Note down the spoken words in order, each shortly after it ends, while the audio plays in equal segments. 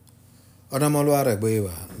Ona molware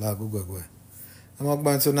gbewa la gugwe. Amo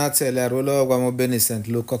gbantu na tele rolo gwa mo Benicent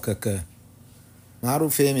lo kokeke. Maru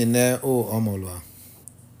femi ne o omolwa.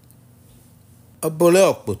 Obole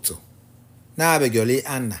okpoto. Na abegyoli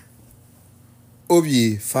Anna.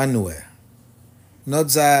 Obi Fanuel.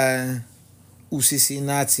 Nodza usisi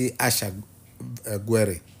nati asha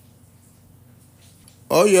gwere.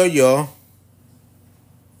 Oyoyo.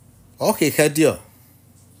 Oke kadio.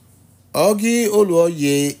 Ogi oluo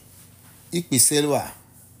ye ikpiselwa.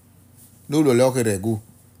 N'ụlọ lọkịrịgụ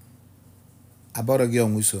abọrọ gị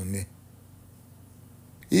ọnwụ so me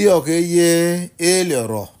ihe ọka ihe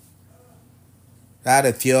eliọrọ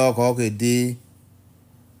rárẹ fi ọkọ ọkọ dị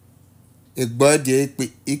egbo dị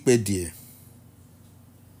ikpe dị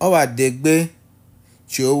ọwa degbe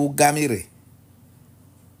chi owu gamire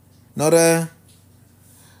nọrọ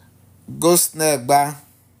gosnegba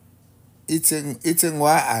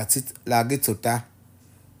itinwa ati lagitota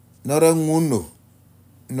nọrọ nwuno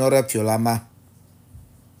nọrọ piolama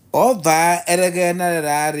ọva erege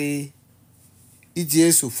narịrị iji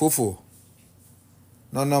eso fofo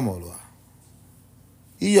n'ọnọmọlụa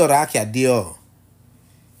iyọrọ akịa dịọ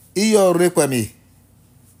iyọrọ ekwemi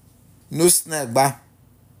n'osnegba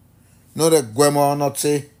nọrọ gwemo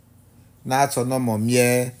ọnọtị na-atọ n'ọmọmie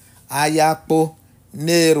aya kpo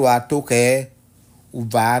n'eru atụke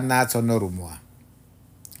ụva na-atọ n'ọrụmụa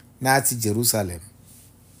na-atị Jerusalem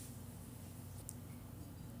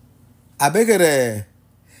abegere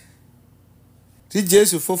ti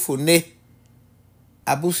Jesu fofo ne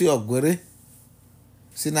abusi ogwere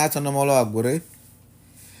sinato nomolo ogwere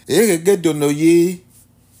ege dono yi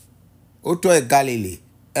oto e Galilee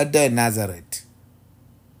ede Nazareth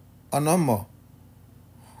onomo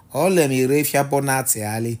ole mi refia bonati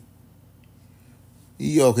ali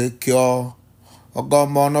iyo ke kyo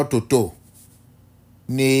ogomo no toto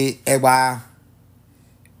ni egba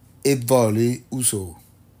eboli uso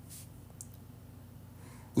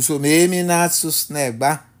usomemi na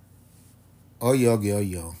susnegba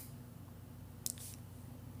oyo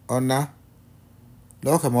ona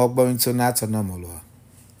loka mo gbonto na tonomolo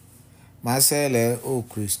masele o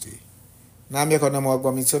Christi na mi kono mo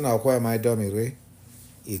gbonto na kwa my domire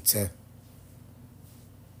ite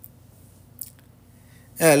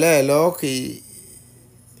ele loki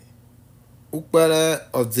ukpere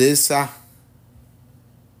odesa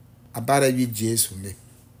abara bi Jesu ne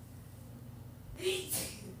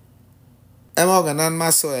emo ganan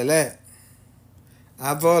maso ele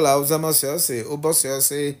avola uzama sose ubo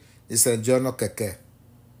sose isenjono keke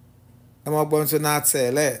emo gbonto na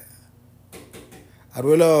tele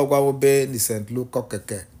arwelo gwa obe ni St. Luke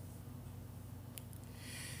keke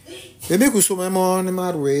emi kusume mo ni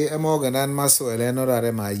marwe emo ganan maso ele no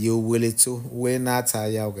rare ma ye weletu we na ta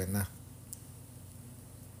ya ogana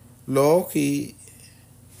loki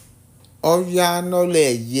oya no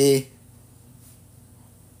le ye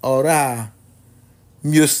ora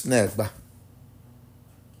miusnegba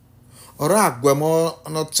ora gwemo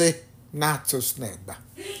noche nato snegba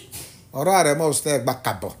ora remo snegba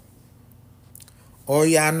kabo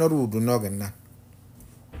oya no rudu nogena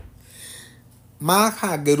ma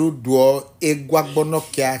ha geru duo egwagbono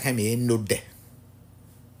kya kame node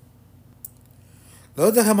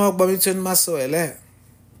no de hama gbamitun maso ele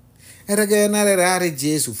erege na rare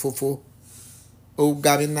Jesu fofo o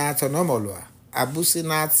gaminato no molwa abusi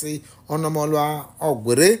nati onomolwa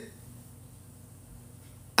ogwere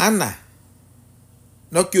Anna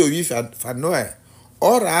noki obi Fanuel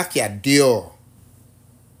ora akia dio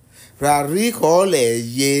rari ko le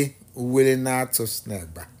ye uwele na to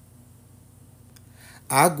snegba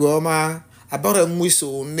agoma abore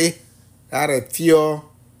mwiso ne are fio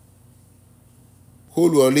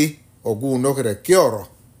holuoli ogun nokere kioro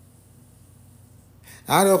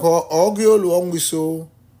are ko ogi olu onwiso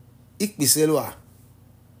ikpiselwa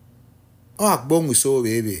o agbo mwiso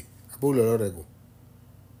bebe abulo lorego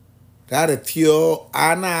dare fio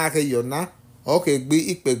ana ake yona o ke gbe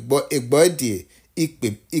ipe egbo die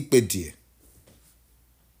ipe die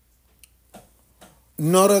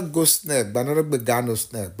nora gosnegba nora begano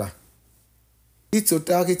snegba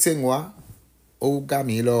itota kitengwa o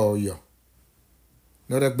gamilo yo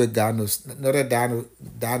nora begano nora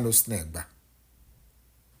dano snegba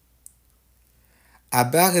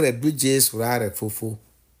abagre du Jesu rare fofo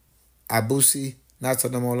abusi na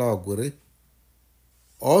tonomolo ogwere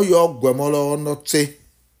oyo gwemolo noche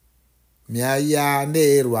miaya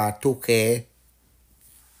neru atoke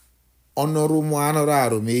onorumu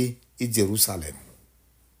anoraro mi i Jerusalem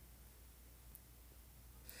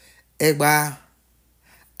egba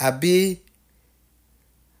abi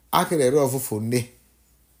akere ro fofo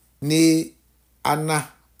ni Anna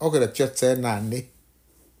okere piote na ne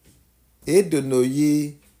Edo no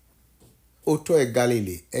ye oto e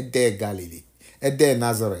Galilee, ede Galilee, ede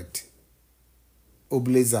Nazareth.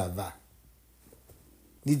 Obleza va.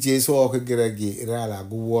 Ni Jesu o geregi reala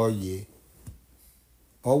guwo ye.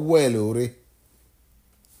 O welo re.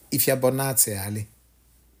 Ifya bonate ali.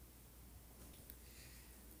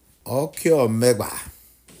 O kyo megba.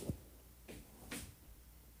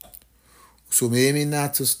 So me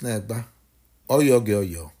natus negba. Oyo ge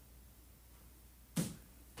oyo.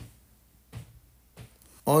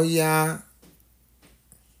 Oya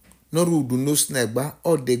no rudu no snegba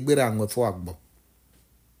o degbera nwe fo agbo.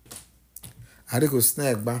 Ariko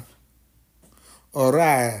snegba.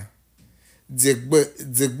 Ora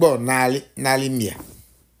zegbo nali mia.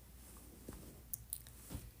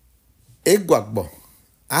 Egwagbo.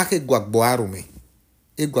 Ake gwagbo arume.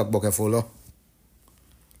 Egwagbo ke folo.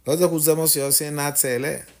 Lozo kuzamos yo se na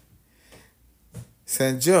tele.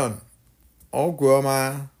 Saint John.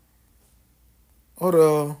 Ogwoma.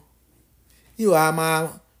 Oro.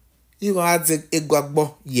 Iwa ze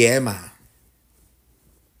egwagbo yema.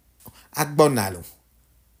 Agbo nalu.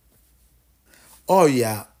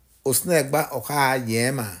 Oya osnegba oka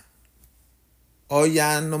yema.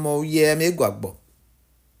 Oya no mo yema egwagbo.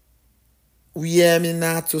 Uyemi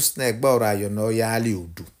na to snegba ora yo no ya ali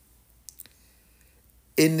udu.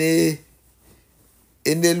 Ene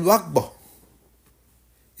luakbo.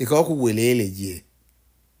 Iko ku welele je.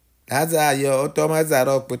 Laza yo otoma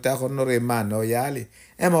zaro peta honore mano yali.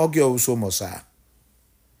 Ema ogyo uso mosa.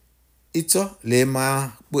 Ito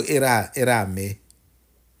lema bu era me.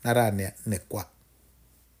 Nara ne kwa.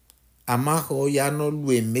 Amaho ya no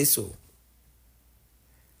lue meso.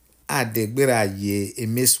 Adegbera ye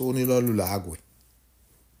emeso ni lo lula agwe.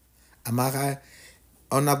 Amaka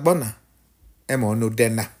onagbona ema ono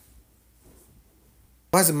dena.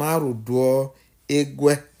 Wazi maru duo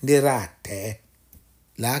egwe nirate.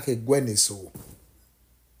 Lake gwe neso.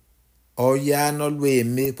 Oya no lue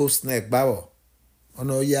me po snack bawo.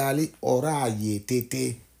 Ono yali ora ye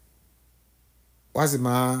tete. Wazi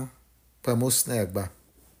ma pamo snack ba.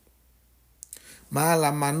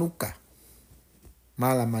 Mala manuka.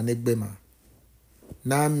 Mala manegbema.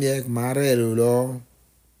 Na miek marelo lo.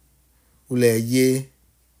 Ule ye.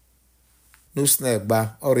 No snack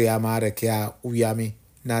ba. Ori amare kia uyami.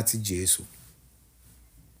 Nati Jesu.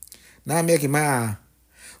 Na miek ma.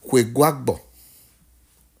 Kwe gwagbo.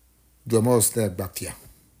 Dwemo snack ba kia.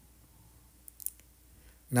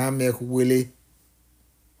 Na miek wele.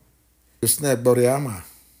 No snack bori ama.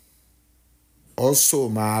 Also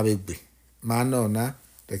ma abegbe. Ma no na.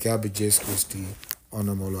 De kia be Jesu Christi.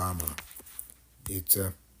 Onomolo ama. It's